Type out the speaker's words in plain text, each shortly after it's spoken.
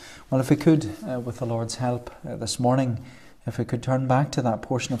Well, if we could, with the Lord's help this morning, if we could turn back to that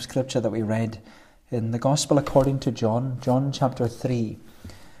portion of Scripture that we read in the Gospel according to John, John chapter 3.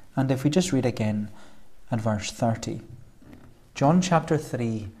 And if we just read again at verse 30. John chapter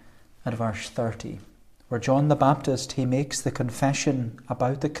 3 at verse 30, where John the Baptist, he makes the confession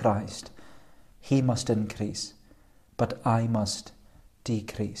about the Christ. He must increase, but I must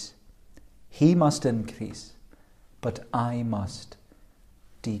decrease. He must increase, but I must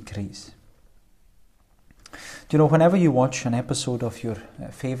decrease. Do you know, whenever you watch an episode of your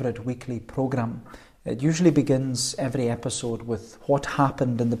favourite weekly programme, it usually begins every episode with what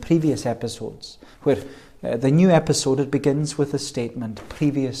happened in the previous episodes, where the new episode, it begins with a statement,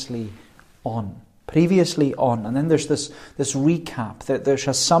 previously on. Previously on. And then there's this recap. There's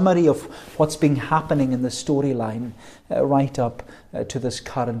a summary of what's been happening in the storyline right up to this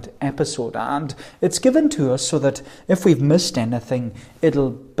current episode. And it's given to us so that if we've missed anything, it'll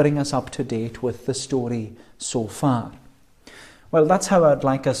bring us up to date with the story so far. Well, that's how I'd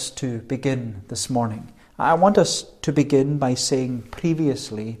like us to begin this morning. I want us to begin by saying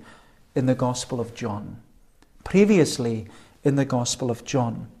previously in the Gospel of John. Previously in the Gospel of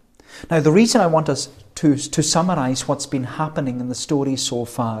John. Now, the reason I want us to summarise what's been happening in the story so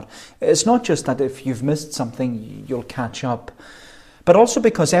far is not just that if you've missed something, you'll catch up, but also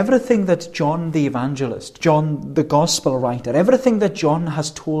because everything that John the evangelist, John the gospel writer, everything that John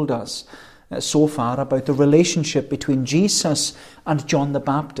has told us so far about the relationship between Jesus and John the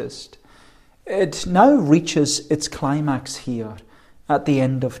Baptist, it now reaches its climax here at the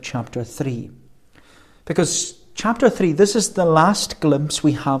end of chapter 3. Because Chapter 3, this is the last glimpse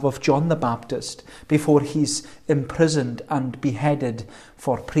we have of John the Baptist before he's imprisoned and beheaded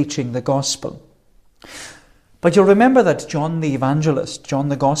for preaching the gospel. But you'll remember that John the evangelist, John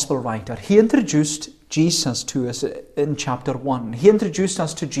the gospel writer, he introduced Jesus to us in chapter 1. He introduced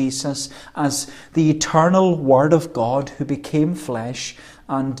us to Jesus as the eternal Word of God who became flesh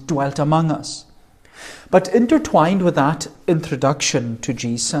and dwelt among us. But intertwined with that introduction to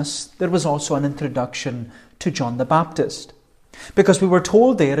Jesus, there was also an introduction to John the Baptist. Because we were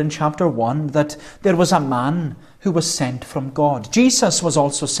told there in chapter 1 that there was a man who was sent from God. Jesus was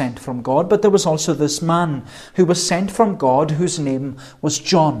also sent from God, but there was also this man who was sent from God whose name was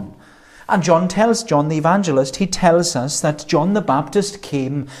John. And John the evangelist, he tells us that John the Baptist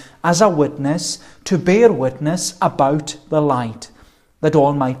came as a witness to bear witness about the light, that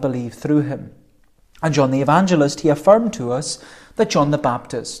all might believe through him. And John the evangelist, he affirmed to us that John the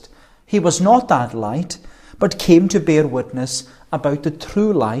Baptist, he was not that light, but came to bear witness about the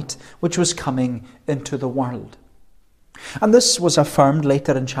true light which was coming into the world. And this was affirmed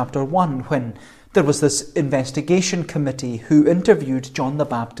later in chapter 1 when there was this investigation committee who interviewed John the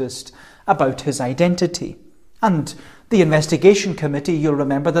Baptist about his identity. And the investigation committee, you'll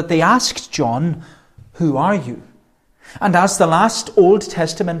remember that they asked John, "Who are you?" And as the last Old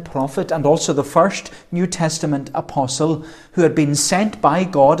Testament prophet and also the first New Testament apostle who had been sent by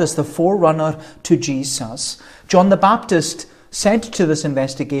God as the forerunner to Jesus, John the Baptist said to this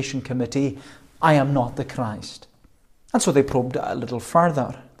investigation committee, "I am not the Christ." And so they probed a little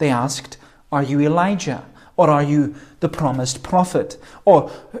further. They asked, "Are you Elijah? Or are you the promised prophet? Or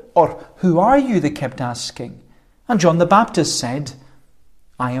who are you?" they kept asking. And John the Baptist said,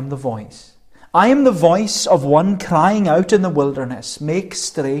 "I am the voice. I am the voice of one crying out in the wilderness, make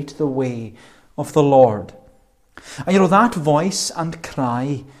straight the way of the Lord." And you know, that voice and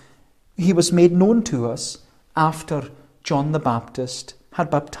cry, he was made known to us after John the Baptist had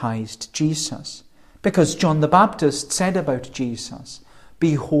baptized Jesus. Because John the Baptist said about Jesus,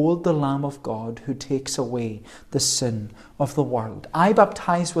 "Behold the Lamb of God who takes away the sin of the world. I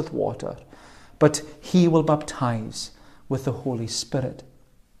baptize with water, but he will baptize with the Holy Spirit."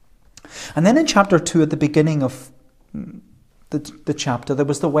 And then in chapter 2, at the beginning of the chapter, there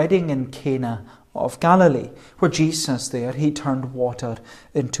was the wedding in Cana of Galilee, where Jesus there, he turned water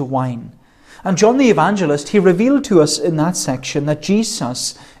into wine. And John the evangelist, he revealed to us in that section that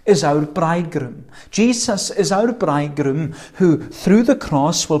Jesus is our bridegroom. Jesus is our bridegroom who, through the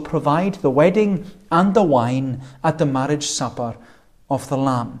cross, will provide the wedding and the wine at the marriage supper of the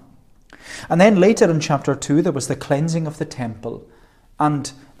Lamb. And then later in chapter 2, there was the cleansing of the temple.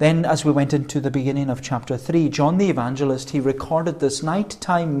 And then as we went into the beginning of chapter 3, John the evangelist, he recorded this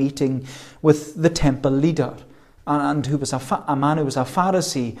nighttime meeting with the temple leader, and who was a man who was a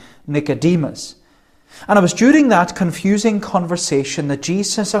Pharisee, Nicodemus. And it was during that confusing conversation that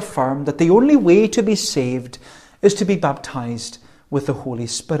Jesus affirmed that the only way to be saved is to be baptized with the Holy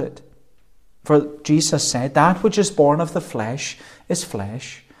Spirit. For Jesus said, "That which is born of the flesh is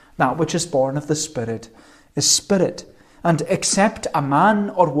flesh, that which is born of the Spirit is spirit." And except a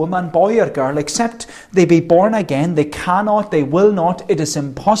man or woman, boy or girl, except they be born again, they cannot, they will not, it is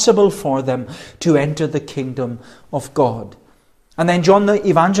impossible for them to enter the kingdom of God. And then John the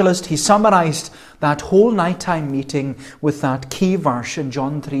Evangelist, he summarized that whole nighttime meeting with that key verse in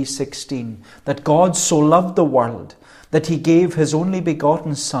John 3:16, that God so loved the world that he gave his only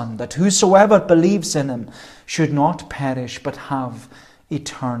begotten Son, that whosoever believes in him should not perish but have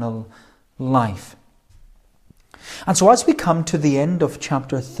eternal life. And so as we come to the end of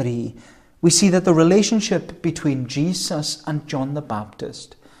chapter 3, we see that the relationship between Jesus and John the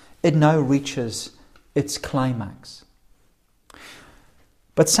Baptist, it now reaches its climax.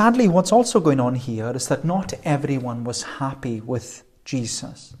 But sadly, what's also going on here is that not everyone was happy with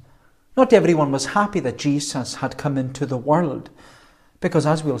Jesus. Not everyone was happy that Jesus had come into the world, because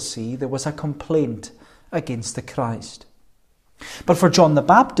as we'll see, there was a complaint against the Christ. But for John the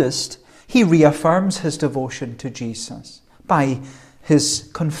Baptist, he reaffirms his devotion to Jesus by his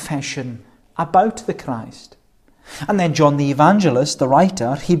confession about the Christ. And then John the Evangelist, the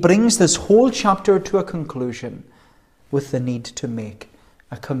writer, he brings this whole chapter to a conclusion with the need to make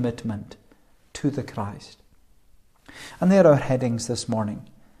a commitment to the Christ. And there are headings this morning: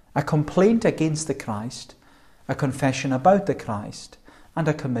 a complaint against the Christ, a confession about the Christ, and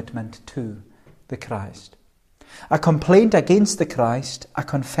a commitment to the Christ. A complaint against the Christ, a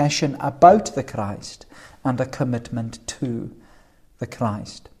confession about the Christ, and a commitment to the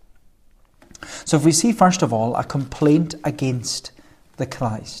Christ. So if we see first of all a complaint against the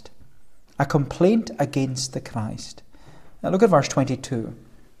Christ. A complaint against the Christ. Now look at verse 22.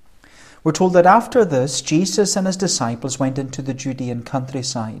 We're told that after this, Jesus and his disciples went into the Judean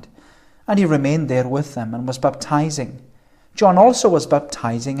countryside, and he remained there with them and was baptizing. John also was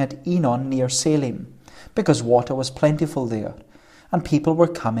baptizing at Enon near Salem, because water was plentiful there, and people were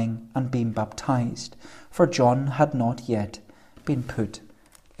coming and being baptized, for John had not yet been put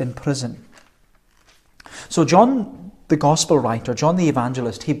in prison. So John, the Gospel writer, John the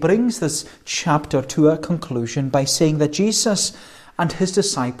Evangelist, he brings this chapter to a conclusion by saying that Jesus and his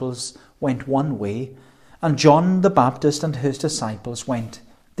disciples went one way, and John the Baptist and his disciples went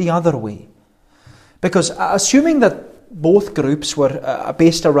the other way. Because assuming that both groups were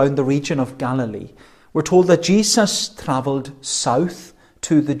based around the region of Galilee, we're told that Jesus travelled south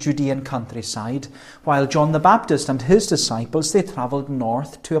to the Judean countryside, while John the Baptist and his disciples, they travelled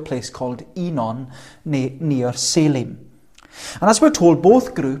north to a place called Enon near Salem. And as we're told,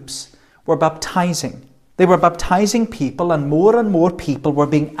 both groups were baptizing. They were baptizing people, and more people were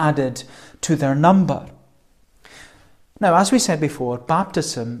being added to their number. Now, as we said before,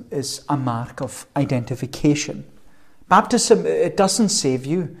 baptism is a mark of identification. Baptism, it doesn't save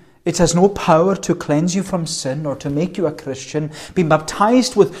you. It has no power to cleanse you from sin or to make you a Christian. Being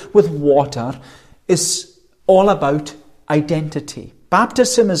baptized with water is all about identity.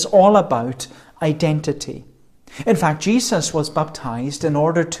 Baptism is all about identity. In fact, Jesus was baptized in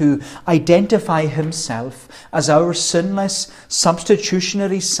order to identify himself as our sinless,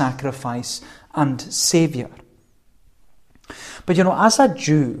 substitutionary sacrifice and Saviour. But as a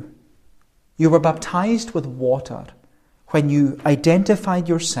Jew, you were baptized with water when you identified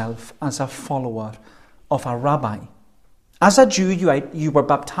yourself as a follower of a rabbi. As a Jew, you were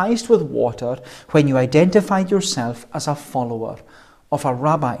baptized with water when you identified yourself as a follower of a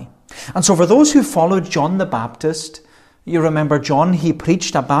rabbi. And so for those who followed John the Baptist, you remember John, he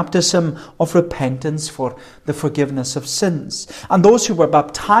preached a baptism of repentance for the forgiveness of sins. And those who were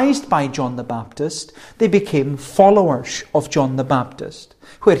baptized by John the Baptist, they became followers of John the Baptist,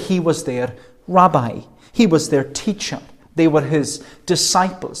 where he was their rabbi, he was their teacher. They were his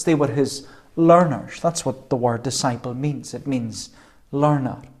disciples. They were his learners. That's what the word disciple means. It means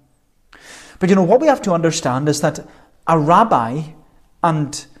learner. But what we have to understand is that a rabbi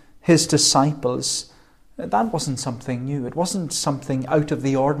and his disciples, that wasn't something new. It wasn't something out of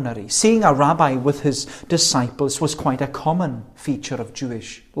the ordinary. Seeing a rabbi with his disciples was quite a common feature of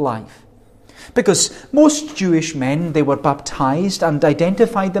Jewish life. Because most Jewish men, they were baptized and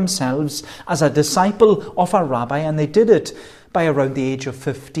identified themselves as a disciple of a rabbi, and they did it by around the age of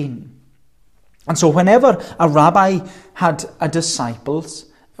 15. And so whenever a rabbi had a disciples,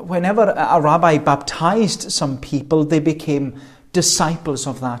 whenever a rabbi baptized some people, they became disciples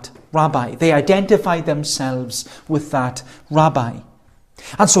of that rabbi. They identified themselves with that rabbi.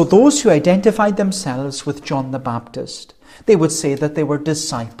 And so those who identified themselves with John the Baptist, they would say that they were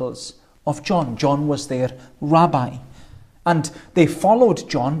disciples of John. John was their rabbi. And they followed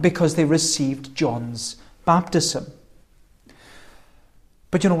John because they received John's baptism.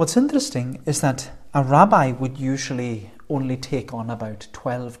 But what's interesting is that a rabbi would usually only take on about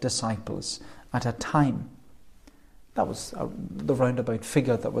 12 disciples at a time. That was the roundabout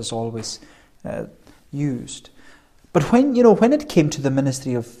figure that was always used. But when it came to the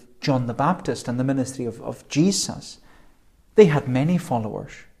ministry of John the Baptist and the ministry of Jesus, they had many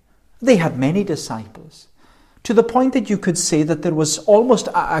followers. They had many disciples, to the point that you could say that there was almost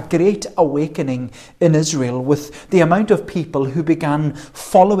a great awakening in Israel with the amount of people who began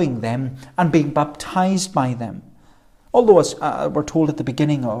following them and being baptized by them. Although, as we're told at the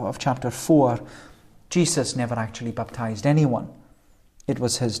beginning of chapter 4, Jesus never actually baptized anyone. It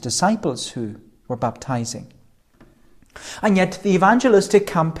was his disciples who were baptizing. And yet the evangelistic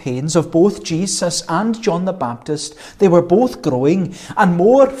campaigns of both Jesus and John the Baptist, they were both growing, and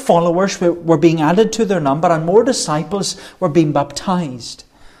more followers were being added to their number, and more disciples were being baptized.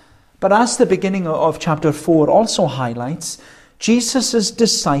 But as the beginning of chapter 4 also highlights, Jesus'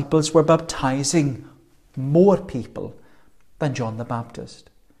 disciples were baptizing more people than John the Baptist.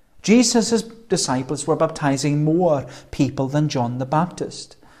 Jesus' disciples were baptizing more people than John the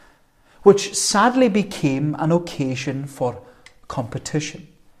Baptist, which sadly became an occasion for competition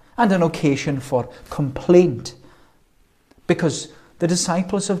and an occasion for complaint, because the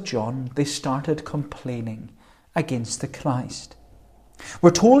disciples of John, they started complaining against the Christ.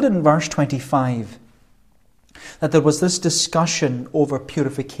 We're told in verse 25 that there was this discussion over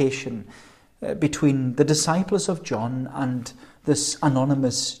purification between the disciples of John and this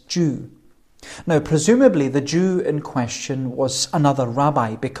anonymous Jew. Now, presumably the Jew in question was another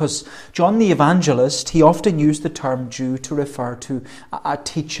rabbi, because John the Evangelist, he often used the term Jew to refer to a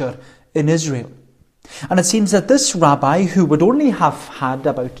teacher in Israel. And it seems that this rabbi, who would only have had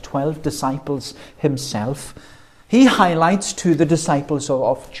about 12 disciples himself, he highlights to the disciples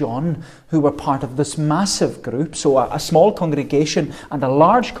of John, who were part of this massive group, so a small congregation and a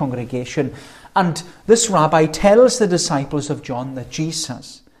large congregation, and this rabbi tells the disciples of John that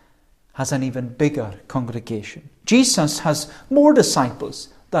Jesus has an even bigger congregation. Jesus has more disciples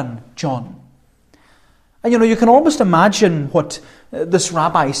than John. And you can almost imagine what this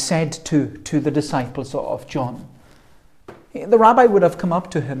rabbi said to the disciples of John. The rabbi would have come up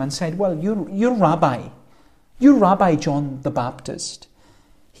to him and said, well, your Rabbi John the Baptist,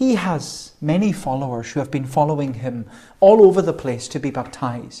 he has many followers who have been following him all over the place to be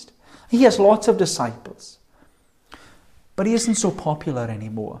baptized. He has lots of disciples. But he isn't so popular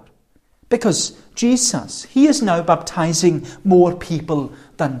anymore, because Jesus, he is now baptizing more people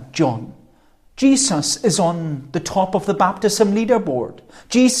than John. Jesus is on the top of the baptism leaderboard.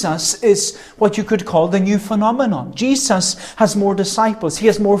 Jesus is what you could call the new phenomenon. Jesus has more disciples. He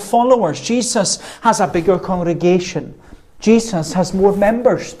has more followers. Jesus has a bigger congregation. Jesus has more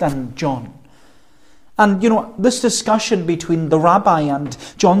members than John. And this discussion between the rabbi and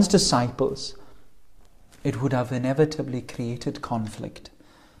John's disciples, it would have inevitably created conflict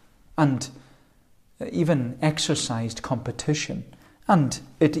and even exercised competition, and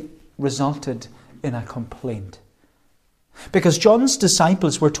it resulted in a complaint. Because John's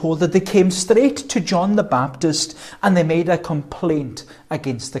disciples were told that they came straight to John the Baptist and they made a complaint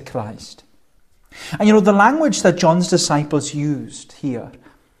against the Christ. And the language that John's disciples used here,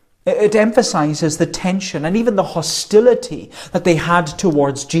 it emphasizes the tension and even the hostility that they had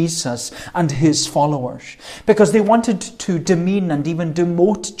towards Jesus and his followers, because they wanted to demean and even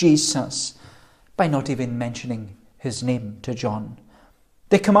demote Jesus by not even mentioning his name to John.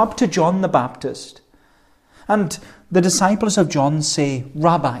 They come up to John the Baptist, and the disciples of John say,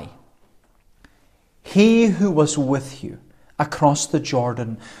 Rabbi, he who was with you across the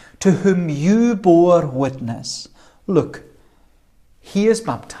Jordan, to whom you bore witness, look, he is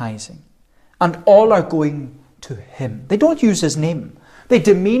baptizing, and all are going to him. They don't use his name. They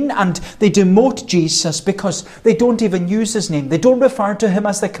demean and they demote Jesus because they don't even use his name. They don't refer to him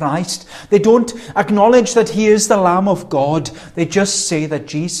as the Christ. They don't acknowledge that he is the Lamb of God. They just say that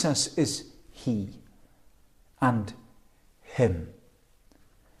Jesus is he and him.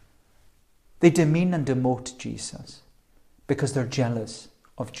 They demean and demote Jesus because they're jealous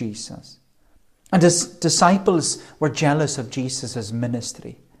of Jesus. And his disciples were jealous of Jesus'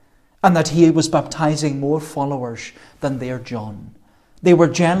 ministry and that he was baptizing more followers than their John. They were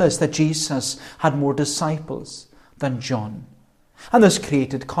jealous that Jesus had more disciples than John. And this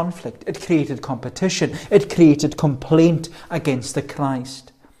created conflict. It created competition. It created complaint against the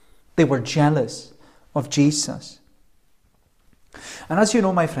Christ. They were jealous of Jesus. And as you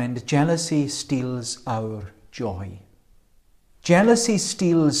know, my friend, jealousy steals our joy. Jealousy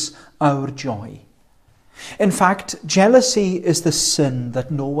steals our joy. In fact, jealousy is the sin that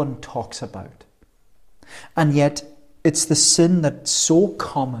no one talks about. And yet, it's the sin that's so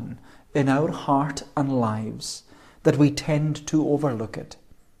common in our heart and lives that we tend to overlook it.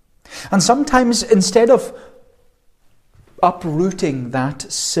 And sometimes, instead of uprooting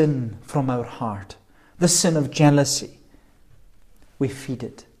that sin from our heart, the sin of jealousy, we feed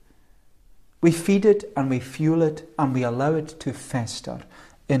it. We feed it and we fuel it and we allow it to fester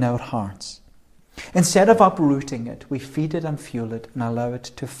in our hearts. Instead of uprooting it, we feed it and fuel it and allow it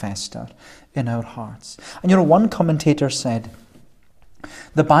to fester in our hearts. And one commentator said,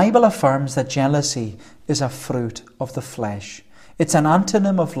 the Bible affirms that jealousy is a fruit of the flesh. It's an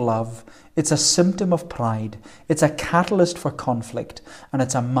antonym of love. It's a symptom of pride. It's a catalyst for conflict. And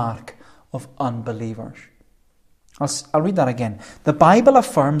it's a mark of unbelievers. I'll read that again. The Bible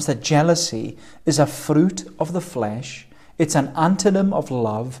affirms that jealousy is a fruit of the flesh. It's an antonym of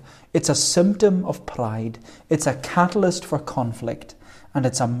love. It's a symptom of pride. It's a catalyst for conflict. And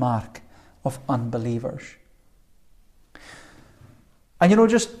it's a mark of unbelievers. And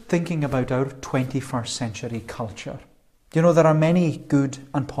just thinking about our 21st century culture, there are many good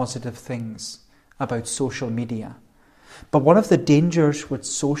and positive things about social media. But one of the dangers which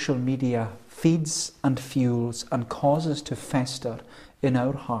social media feeds and fuels and causes to fester in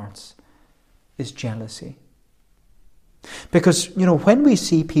our hearts is jealousy. Because, when we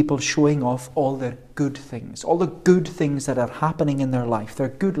see people showing off all their good things, all the good things that are happening in their life, their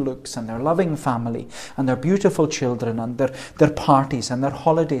good looks and their loving family and their beautiful children and their parties and their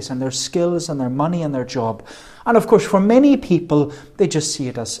holidays and their skills and their money and their job. And of course, for many people, they just see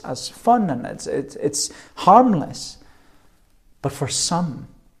it as fun and it's harmless. But for some,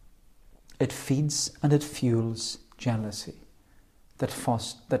 it feeds and it fuels jealousy that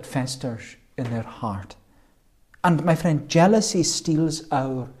festers in their heart. And my friend, jealousy steals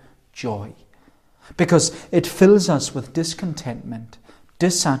our joy because it fills us with discontentment,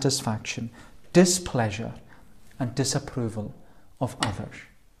 dissatisfaction, displeasure, and disapproval of others.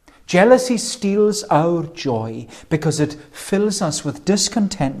 Jealousy steals our joy because it fills us with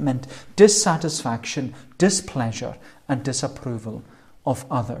discontentment, dissatisfaction, displeasure, and disapproval of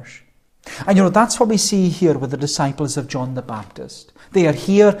others. And that's what we see here with the disciples of John the Baptist. They are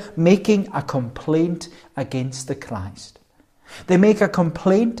here making a complaint against the Christ. They make a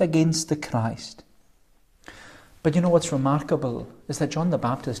complaint against the Christ. But what's remarkable is that John the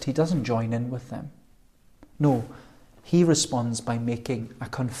Baptist, he doesn't join in with them. No, he responds by making a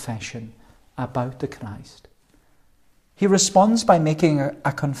confession about the Christ. He responds by making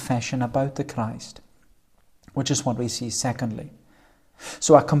a confession about the Christ, which is what we see secondly.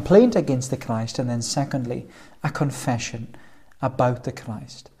 So a complaint against the Christ, and then secondly, a confession about the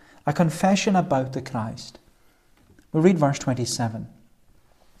Christ. A confession about the Christ. We'll read verse 27.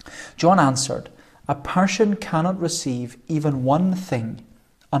 John answered, a person cannot receive even one thing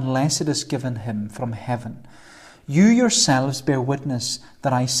unless it is given him from heaven. You yourselves bear witness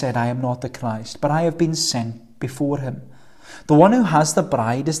that I said I am not the Christ, but I have been sent before him. The one who has the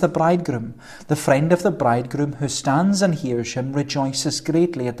bride is the bridegroom. The friend of the bridegroom who stands and hears him rejoices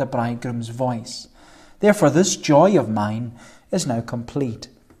greatly at the bridegroom's voice. Therefore this joy of mine is now complete.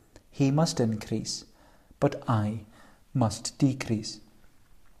 He must increase, but I must decrease.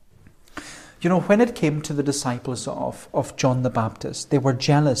 When it came to the disciples of John the Baptist, they were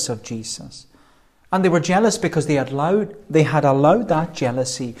jealous of Jesus. And they were jealous because they had allowed that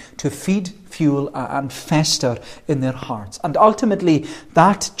jealousy to feed, fuel, and fester in their hearts. And ultimately,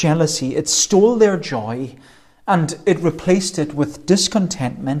 that jealousy, it stole their joy and it replaced it with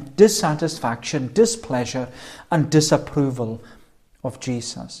discontentment, dissatisfaction, displeasure, and disapproval of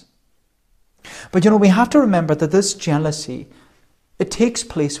Jesus. But we have to remember that this jealousy, it takes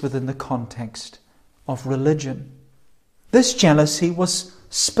place within the context of religion. This jealousy was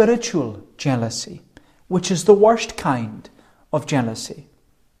spiritual jealousy, which is the worst kind of jealousy.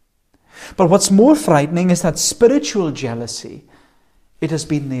 But what's more frightening is that spiritual jealousy, it has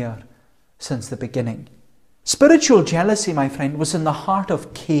been there since the beginning. Spiritual jealousy, my friend, was in the heart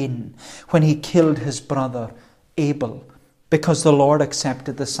of Cain when he killed his brother Abel because the Lord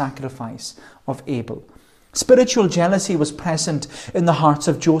accepted the sacrifice of Abel. Spiritual jealousy was present in the hearts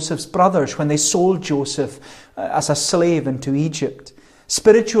of Joseph's brothers when they sold Joseph as a slave into Egypt.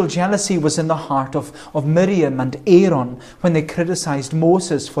 Spiritual jealousy was in the heart of Miriam and Aaron when they criticized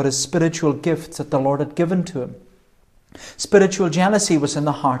Moses for his spiritual gifts that the Lord had given to him. Spiritual jealousy was in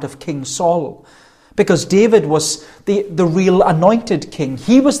the heart of King Saul because David was the real anointed king.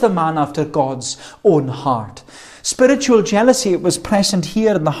 He was the man after God's own heart. Spiritual jealousy was present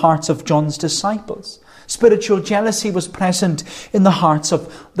here in the hearts of John's disciples. Spiritual jealousy was present in the hearts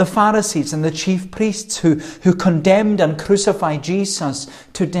of the Pharisees and the chief priests who condemned and crucified Jesus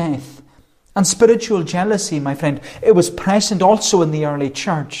to death. And spiritual jealousy, my friend, it was present also in the early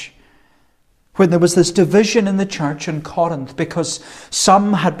church. when there was this division in the church in Corinth because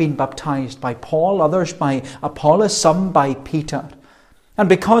some had been baptized by Paul, others by Apollos, some by Peter. And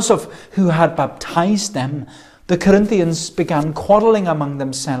because of who had baptized them, the Corinthians began quarreling among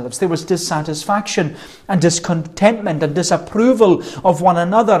themselves. There was dissatisfaction and discontentment and disapproval of one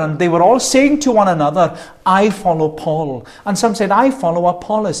another. And they were all saying to one another, I follow Paul. And some said, I follow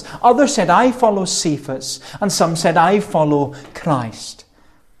Apollos. Others said, I follow Cephas. And some said, I follow Christ.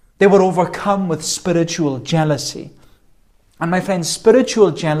 They were overcome with spiritual jealousy. And my friends,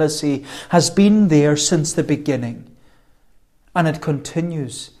 spiritual jealousy has been there since the beginning. And it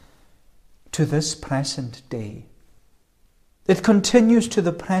continues to this present day. It continues to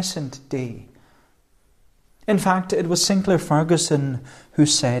the present day. In fact, it was Sinclair Ferguson who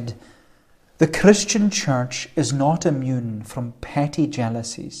said, the Christian church is not immune from petty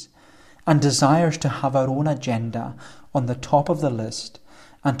jealousies and desires to have our own agenda on the top of the list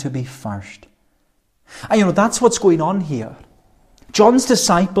and to be first. And that's what's going on here. John's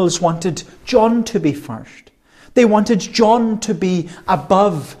disciples wanted John to be first. They wanted John to be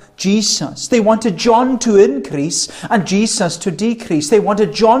above Jesus. They wanted John to increase and Jesus to decrease. They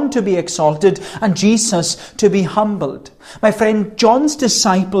wanted John to be exalted and Jesus to be humbled. My friend, John's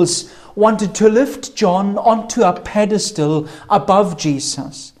disciples wanted to lift John onto a pedestal above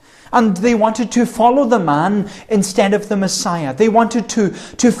Jesus. And they wanted to follow the man instead of the Messiah. They wanted to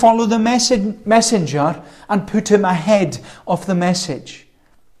follow the messenger and put him ahead of the message.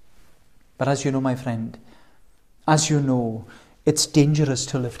 But as you know, my friend, as you know, it's dangerous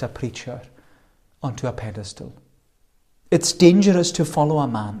to lift a preacher onto a pedestal. It's dangerous to follow a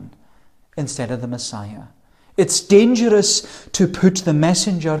man instead of the Messiah. It's dangerous to put the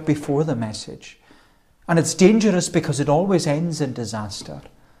messenger before the message. And it's dangerous because it always ends in disaster.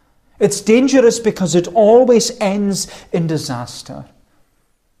 It's dangerous because it always ends in disaster.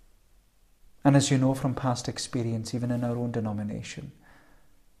 And as you know from past experience, even in our own denomination,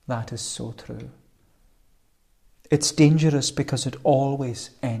 that is so true. It's dangerous because it always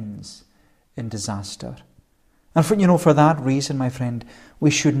ends in disaster. And for that reason, my friend, we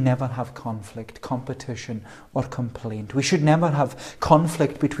should never have conflict, competition, or complaint. We should never have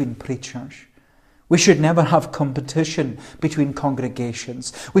conflict between preachers. We should never have competition between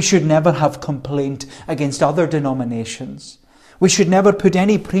congregations. We should never have complaint against other denominations. We should never put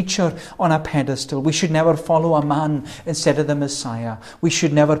any preacher on a pedestal. We should never follow a man instead of the Messiah. We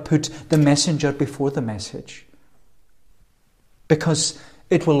should never put the messenger before the message. Because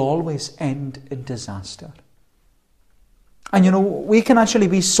it will always end in disaster. And we can actually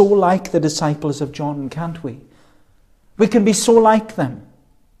be so like the disciples of John, can't we? We can be so like them.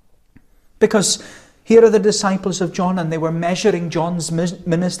 Because here are the disciples of John, and they were measuring John's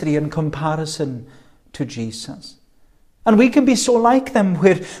ministry in comparison to Jesus. And we can be so like them,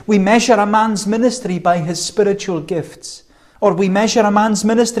 where we measure a man's ministry by his spiritual gifts. Or we measure a man's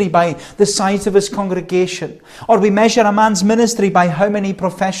ministry by the size of his congregation. Or we measure a man's ministry by how many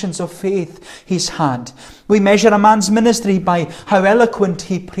professions of faith he's had. We measure a man's ministry by how eloquent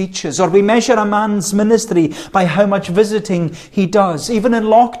he preaches. Or we measure a man's ministry by how much visiting he does. Even in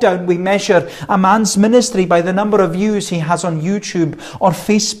lockdown, we measure a man's ministry by the number of views he has on YouTube or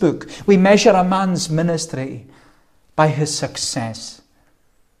Facebook. We measure a man's ministry by his success.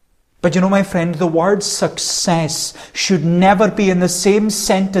 But my friend, the word success should never be in the same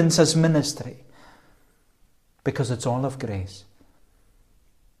sentence as ministry. Because it's all of grace.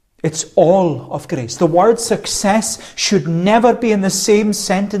 It's all of grace. The word success should never be in the same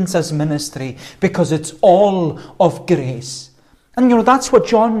sentence as ministry. Because it's all of grace. And that's what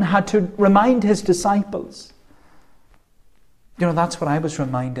John had to remind his disciples. That's what I was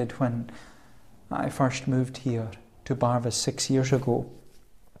reminded when I first moved here to Barvas 6 years ago.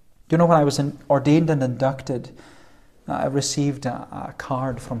 When I was ordained and inducted, I received a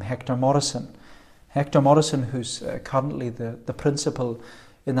card from Hector Morrison. Hector Morrison, who's currently the principal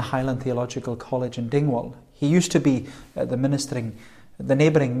in the Highland Theological College in Dingwall. He used to be the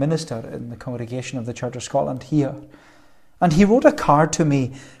neighbouring minister in the congregation of the Church of Scotland here. And he wrote a card to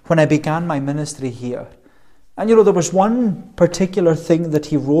me when I began my ministry here. And there was one particular thing that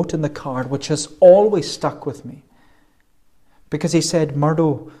he wrote in the card which has always stuck with me. Because he said,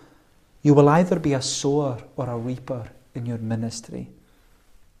 Murdo, you will either be a sower or a reaper in your ministry.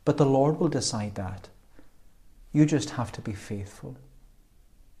 But the Lord will decide that. You just have to be faithful.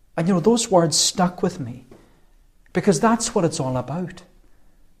 And those words stuck with me. Because that's what it's all about.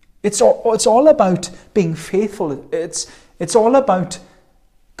 It's all about being faithful. It's all about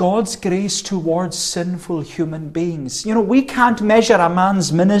God's grace towards sinful human beings. We can't measure a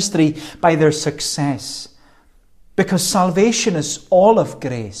man's ministry by their success. Because salvation is all of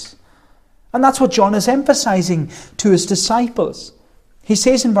grace. And that's what John is emphasizing to his disciples. He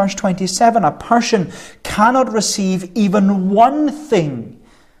says in verse 27, a person cannot receive even one thing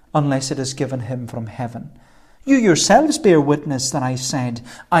unless it is given him from heaven. You yourselves bear witness that I said,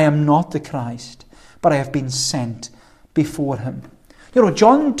 I am not the Christ, but I have been sent before him.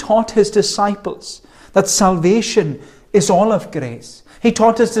 John taught his disciples that salvation is all of grace. He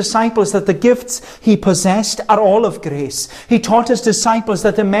taught his disciples that the gifts he possessed are all of grace. He taught his disciples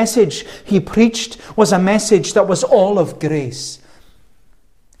that the message he preached was a message that was all of grace.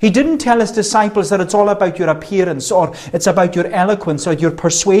 He didn't tell his disciples that it's all about your appearance, or it's about your eloquence, or your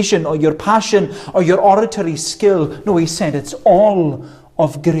persuasion, or your passion, or your oratory skill. No, he said it's all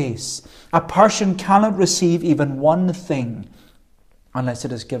of grace. A person cannot receive even one thing unless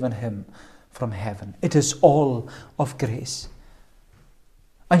it is given him from heaven. It is all of grace.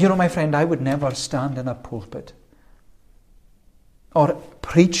 And my friend, I would never stand in a pulpit or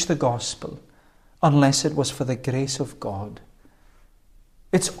preach the gospel unless it was for the grace of God.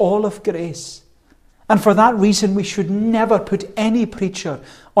 It's all of grace. And for that reason, we should never put any preacher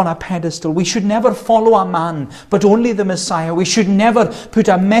on a pedestal. We should never follow a man, but only the Messiah. We should never put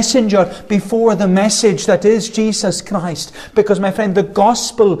a messenger before the message that is Jesus Christ. Because, my friend, the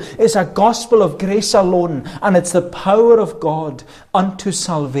gospel is a gospel of grace alone, and it's the power of God unto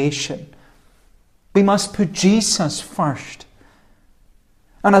salvation. We must put Jesus first.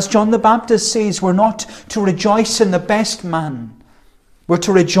 And as John the Baptist says, we're not to rejoice in the best man. We're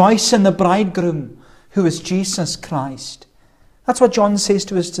to rejoice in the bridegroom, who is Jesus Christ. That's what John says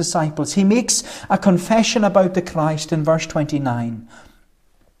to his disciples. He makes a confession about the Christ in verse 29.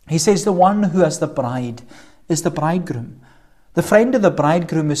 He says, the one who has the bride is the bridegroom. The friend of the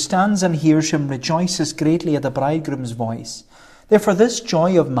bridegroom who stands and hears him rejoices greatly at the bridegroom's voice. Therefore this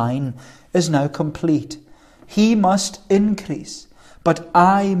joy of mine is now complete. He must increase, but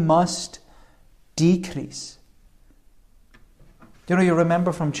I must decrease. You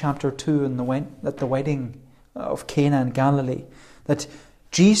remember from chapter 2 at the wedding of Cana in Galilee that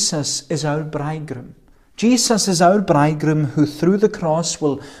Jesus is our bridegroom. Jesus is our bridegroom who through the cross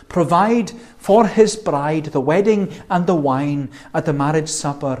will provide for his bride the wedding and the wine at the marriage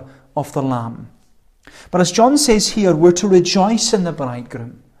supper of the Lamb. But as John says here, we're to rejoice in the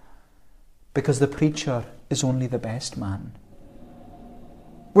bridegroom because the preacher is only the best man.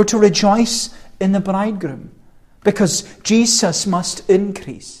 We're to rejoice in the bridegroom because Jesus must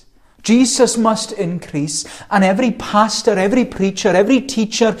increase. Jesus must increase, and every pastor, every preacher, every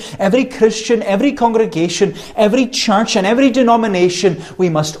teacher, every Christian, every congregation, every church and every denomination, we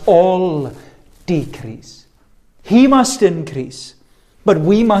must all decrease. He must increase, but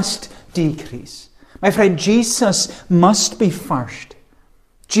we must decrease. My friend, Jesus must be first.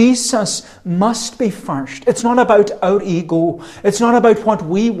 Jesus must be first. It's not about our ego. It's not about what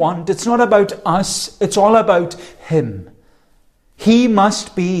we want. It's not about us. It's all about him. He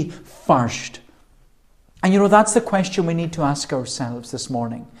must be first. And that's the question we need to ask ourselves this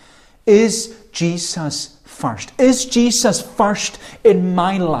morning. Is Jesus first? Is Jesus first in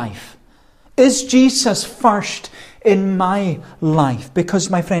my life? Is Jesus first in my life? Because,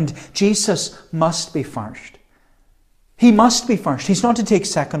 my friend, Jesus must be first. He must be first. He's not to take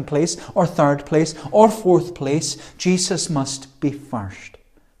second place or third place or fourth place. Jesus must be first.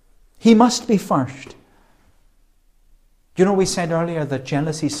 He must be first. We said earlier that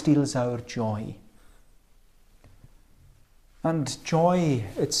jealousy steals our joy. And joy,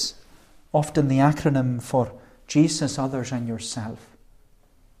 it's often the acronym for Jesus, others, and yourself.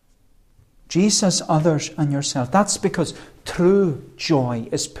 Jesus, others, and yourself. That's because true joy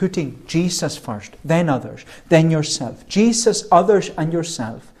is putting Jesus first, then others, then yourself. Jesus, others, and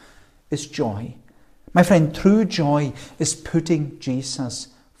yourself is joy. My friend, true joy is putting Jesus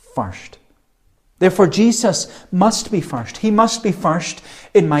first. Therefore, Jesus must be first. He must be first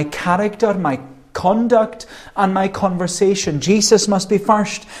in my character, my conduct, and my conversation. Jesus must be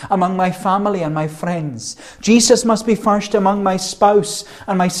first among my family and my friends. Jesus must be first among my spouse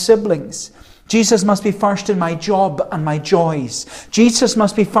and my siblings. Jesus must be first in my job and my joys. Jesus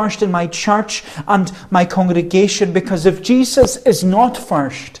must be first in my church and my congregation, because if Jesus is not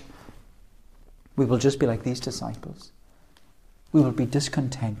first, we will just be like these disciples. We will be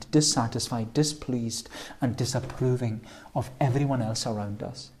discontent, dissatisfied, displeased, and disapproving of everyone else around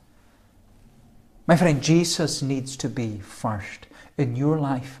us. My friend, Jesus needs to be first in your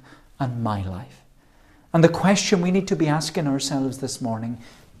life and my life. And the question we need to be asking ourselves this morning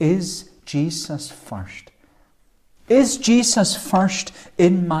is Jesus first? Is Jesus first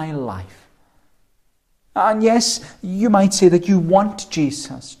in my life? And yes, you might say that you want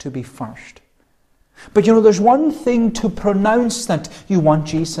Jesus to be first. But there's one thing to pronounce that you want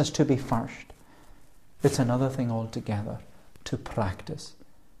Jesus to be first. It's another thing altogether to practice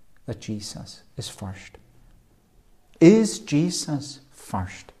that Jesus is first. Is Jesus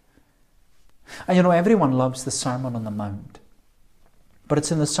first? And everyone loves the Sermon on the Mount. But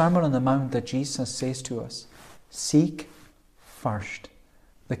it's in the Sermon on the Mount that Jesus says to us, seek first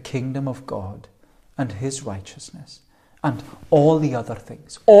the kingdom of God and His righteousness, and all the other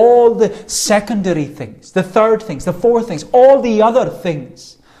things, all the secondary things, the third things, the fourth things, all the other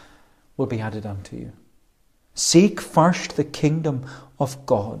things will be added unto you. Seek first the kingdom of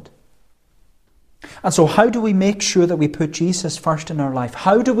God. And so how do we make sure that we put Jesus first in our life?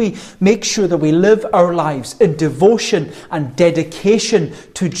 How do we make sure that we live our lives in devotion and dedication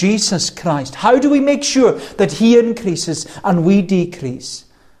to Jesus Christ? How do we make sure that He increases and we decrease?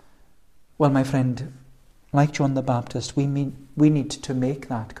 Well, my friend, like John the Baptist, we need to make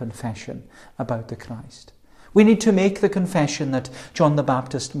that confession about the Christ. We need to make the confession that John the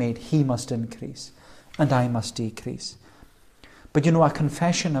Baptist made. He must increase and I must decrease. But a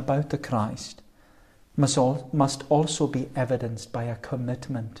confession about the Christ must also be evidenced by a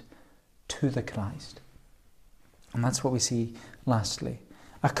commitment to the Christ. And that's what we see lastly.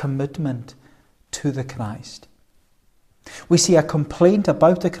 A commitment to the Christ. We see a complaint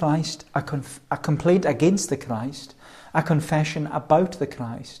about the Christ, a complaint against the Christ, a confession about the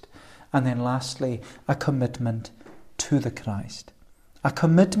Christ, and then lastly, a commitment to the Christ. A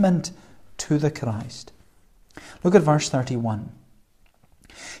commitment to the Christ. Look at verse 31.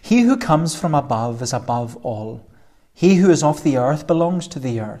 He who comes from above is above all. He who is of the earth belongs to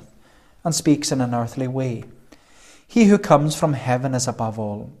the earth, and speaks in an earthly way. He who comes from heaven is above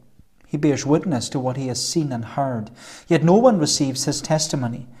all. He bears witness to what he has seen and heard, yet no one receives his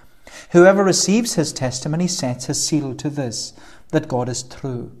testimony. Whoever receives his testimony sets his seal to this, that God is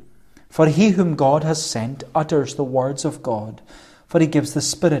true. For he whom God has sent utters the words of God, for he gives the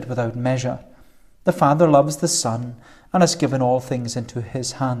Spirit without measure. The Father loves the Son, and has given all things into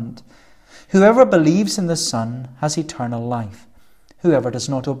his hand. Whoever believes in the Son has eternal life. Whoever does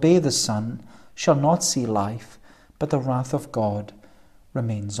not obey the Son shall not see life, but the wrath of God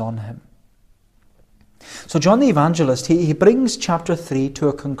remains on him. So John the Evangelist, he brings chapter 3 to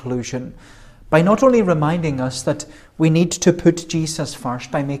a conclusion by not only reminding us that we need to put Jesus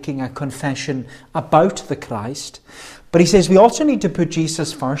first by making a confession about the Christ, but he says we also need to put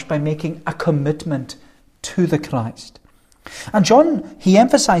Jesus first by making a commitment to the Christ. And John, he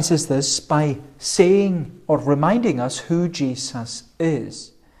emphasizes this by saying or reminding us who Jesus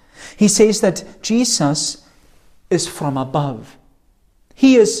is. He says that Jesus is from above.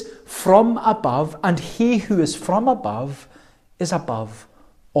 He is from above, and he who is from above is above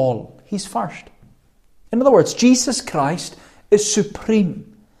all. He's first. In other words, Jesus Christ is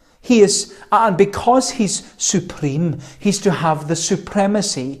supreme. He is, and because he's supreme, he's to have the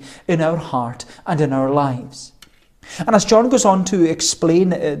supremacy in our heart and in our lives. And as John goes on to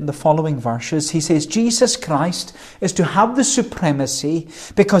explain in the following verses, he says Jesus Christ is to have the supremacy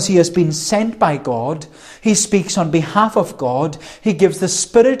because he has been sent by God. He speaks on behalf of God. He gives the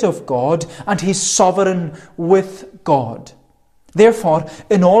Spirit of God, and he's sovereign with God. Therefore,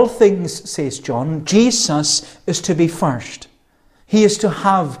 in all things, says John, Jesus is to be first. He is to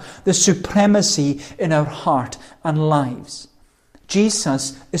have the supremacy in our heart and lives.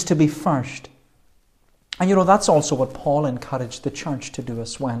 Jesus is to be first. And that's also what Paul encouraged the church to do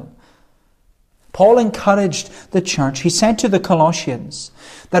as well. Paul encouraged the church. He said to the Colossians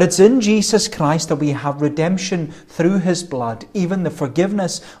that it's in Jesus Christ that we have redemption through his blood, even the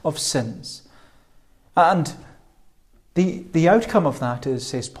forgiveness of sins. And the outcome of that is,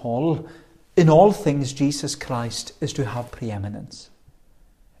 says Paul, in all things Jesus Christ is to have preeminence.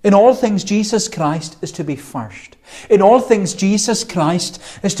 In all things Jesus Christ is to be first. In all things Jesus Christ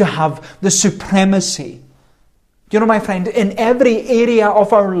is to have the supremacy. My friend, in every area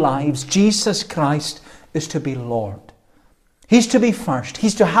of our lives, Jesus Christ is to be Lord. He's to be first.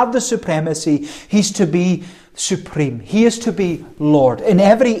 He's to have the supremacy. He's to be supreme. He is to be Lord. In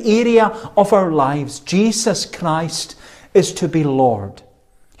every area of our lives, Jesus Christ is to be Lord.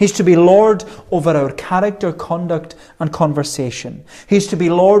 He's to be Lord over our character, conduct, and conversation. He's to be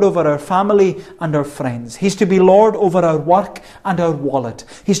Lord over our family and our friends. He's to be Lord over our work and our wallet.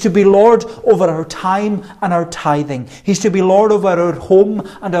 He's to be Lord over our time and our tithing. He's to be Lord over our home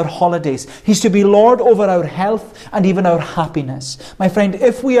and our holidays. He's to be Lord over our health and even our happiness. My friend,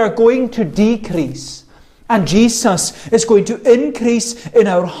 if we are going to decrease and Jesus is going to increase in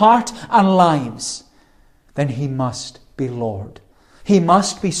our heart and lives, then he must be Lord. He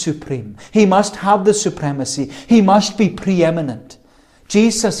must be supreme. He must have the supremacy. He must be preeminent.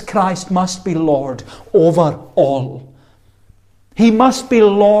 Jesus Christ must be Lord over all. He must be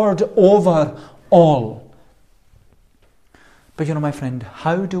Lord over all. But you know, my friend,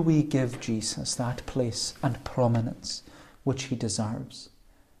 how do we give Jesus that place and prominence which he deserves?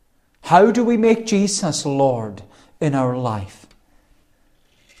 How do we make Jesus Lord in our life?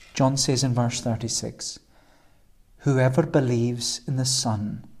 John says in verse 36, whoever believes in the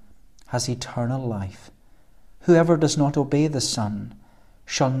Son has eternal life. Whoever does not obey the Son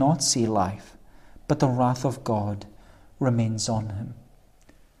shall not see life, but the wrath of God remains on him.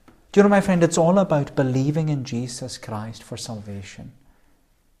 Do you know, my friend, it's all about believing in Jesus Christ for salvation.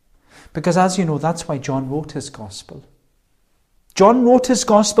 Because as you know, that's why John wrote his gospel. John wrote his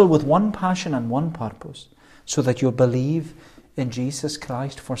gospel with one passion and one purpose, so that you'll believe in Jesus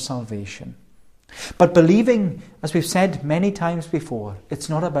Christ for salvation. But believing, as we've said many times before, it's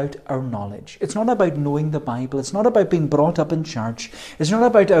not about our knowledge. It's not about knowing the Bible. It's not about being brought up in church. It's not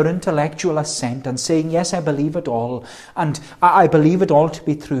about our intellectual assent and saying, yes, I believe it all, and I believe it all to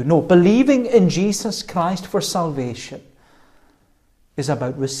be true. No, believing in Jesus Christ for salvation is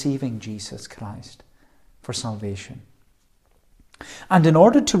about receiving Jesus Christ for salvation. And in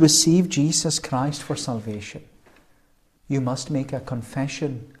order to receive Jesus Christ for salvation, you must make a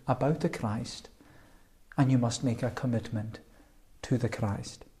confession about the Christ, and you must make a commitment to the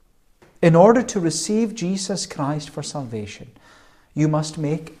Christ. In order to receive Jesus Christ for salvation, you must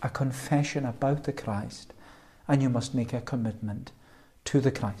make a confession about the Christ, and you must make a commitment to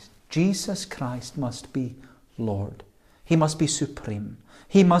the Christ. Jesus Christ must be Lord. He must be supreme.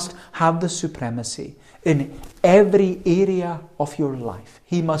 He must have the supremacy in every area of your life.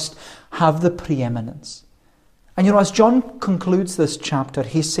 He must have the preeminence. And you know, as John concludes this chapter,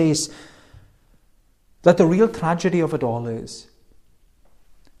 he says that the real tragedy of it all is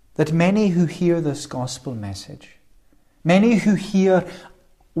that many who hear this gospel message, many who hear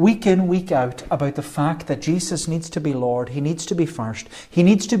week in, week out about the fact that Jesus needs to be Lord, he needs to be first, he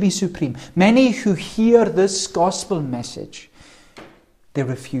needs to be supreme, many who hear this gospel message, they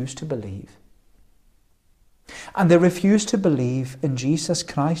refuse to believe. And they refuse to believe in Jesus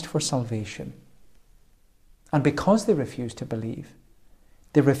Christ for salvation. And because they refuse to believe,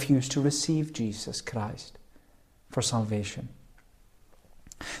 they refuse to receive Jesus Christ for salvation.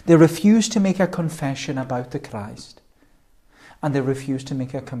 They refuse to make a confession about the Christ, and they refuse to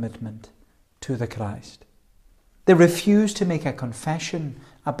make a commitment to the Christ. They refuse to make a confession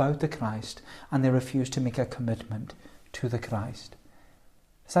about the Christ, and they refuse to make a commitment to the Christ.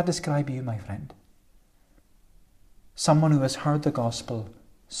 Does that describe you, my friend? Someone who has heard the gospel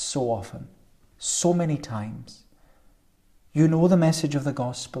so often, so many times. You know the message of the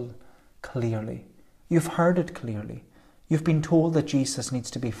gospel clearly. You've heard it clearly. You've been told that Jesus needs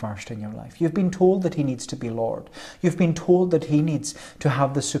to be first in your life. You've been told that he needs to be Lord. You've been told that he needs to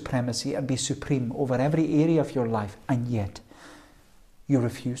have the supremacy and be supreme over every area of your life. And yet, you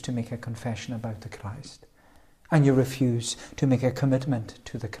refuse to make a confession about the Christ. And you refuse to make a commitment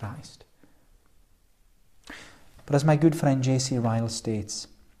to the Christ. But as my good friend J.C. Ryle states,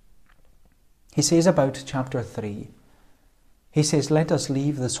 he says about chapter 3, he says, let us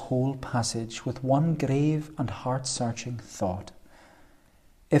leave this whole passage with one grave and heart-searching thought.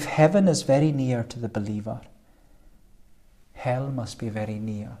 If heaven is very near to the believer, hell must be very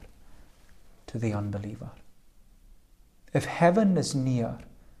near to the unbeliever. If heaven is near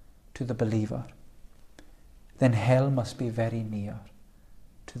to the believer, then hell must be very near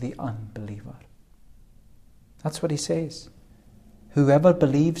to the unbeliever. That's what he says. Whoever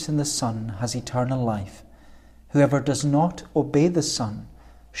believes in the Son has eternal life. Whoever does not obey the Son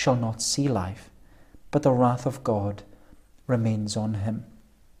shall not see life, but the wrath of God remains on him.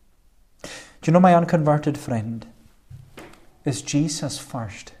 Do you know, my unconverted friend, is Jesus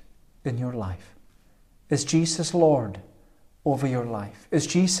first in your life? Is Jesus Lord over your life? Is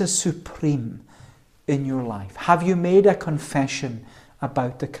Jesus supreme in your life? Have you made a confession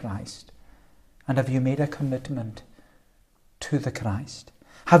about the Christ? And have you made a commitment to the Christ?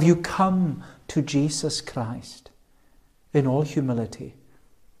 Have you come to Jesus Christ in all humility,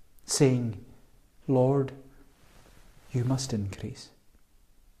 saying, Lord, you must increase,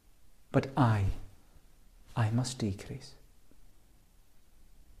 but I must decrease.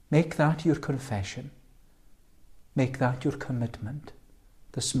 Make that your confession. Make that your commitment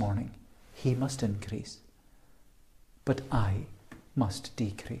this morning. He must increase, but I must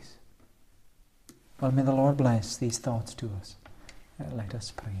decrease. Well, may the Lord bless these thoughts to us. Let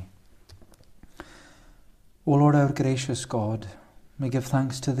us pray. O Lord, our gracious God, we give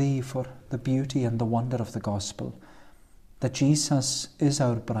thanks to Thee for the beauty and the wonder of the gospel, that Jesus is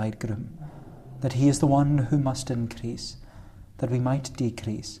our bridegroom, that He is the one who must increase, that we might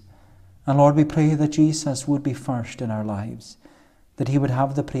decrease. And Lord, we pray that Jesus would be first in our lives, that he would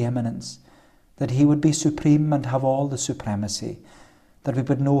have the preeminence, that he would be supreme and have all the supremacy, that we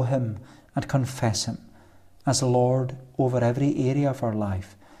would know him and confess him as Lord over every area of our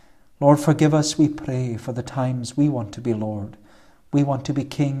life. Lord, forgive us, we pray, for the times we want to be Lord. We want to be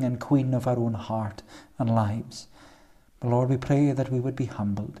king and queen of our own heart and lives. But Lord, we pray that we would be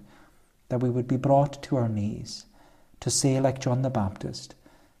humbled, that we would be brought to our knees, to say like John the Baptist,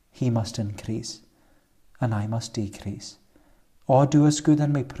 he must increase and I must decrease. Oh, do us good,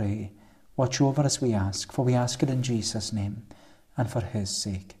 and we pray. Watch over us, we ask, for we ask it in Jesus' name and for his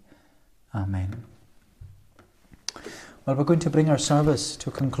sake. Amen. Well, we're going to bring our service to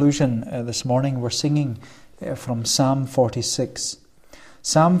a conclusion this morning. We're singing from Psalm 46.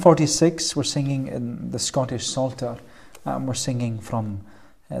 Psalm 46, we're singing in the Scottish Psalter, and we're singing from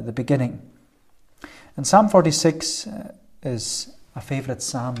the beginning. And Psalm 46 is a favourite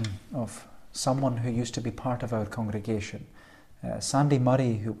psalm of someone who used to be part of our congregation. Sandy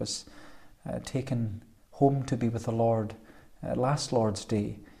Murray, who was taken home to be with the Lord last Lord's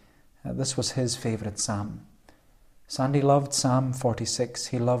Day. This was his favourite psalm. Sandy loved Psalm 46.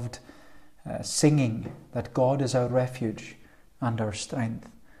 He loved singing that God is our refuge and our strength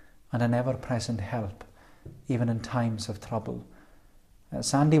and an ever-present help, even in times of trouble.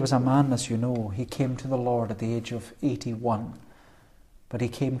 Sandy was a man, as you know. He came to the Lord at the age of 81, but he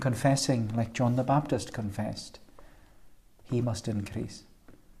came confessing like John the Baptist confessed, he must increase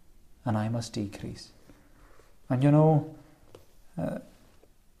and I must decrease. And you know,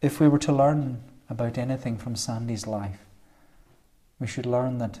 if we were to learn about anything from Sandy's life, we should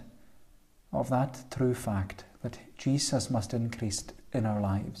learn that of that true fact that Jesus must increase in our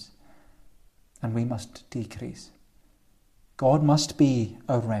lives and we must decrease. God must be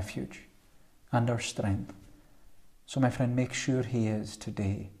our refuge and our strength. So my friend, make sure he is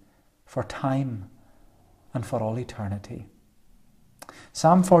today, for time and for all eternity.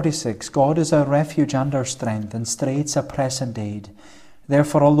 Psalm 46, God is our refuge and our strength, in straits a present aid.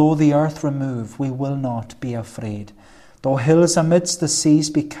 Therefore, although the earth remove, we will not be afraid. Though hills amidst the seas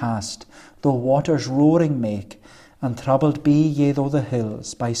be cast, though waters roaring make, and troubled be, yea, though the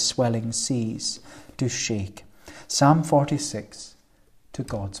hills by swelling seas do shake. Psalm 46, to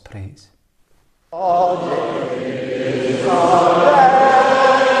God's praise. All days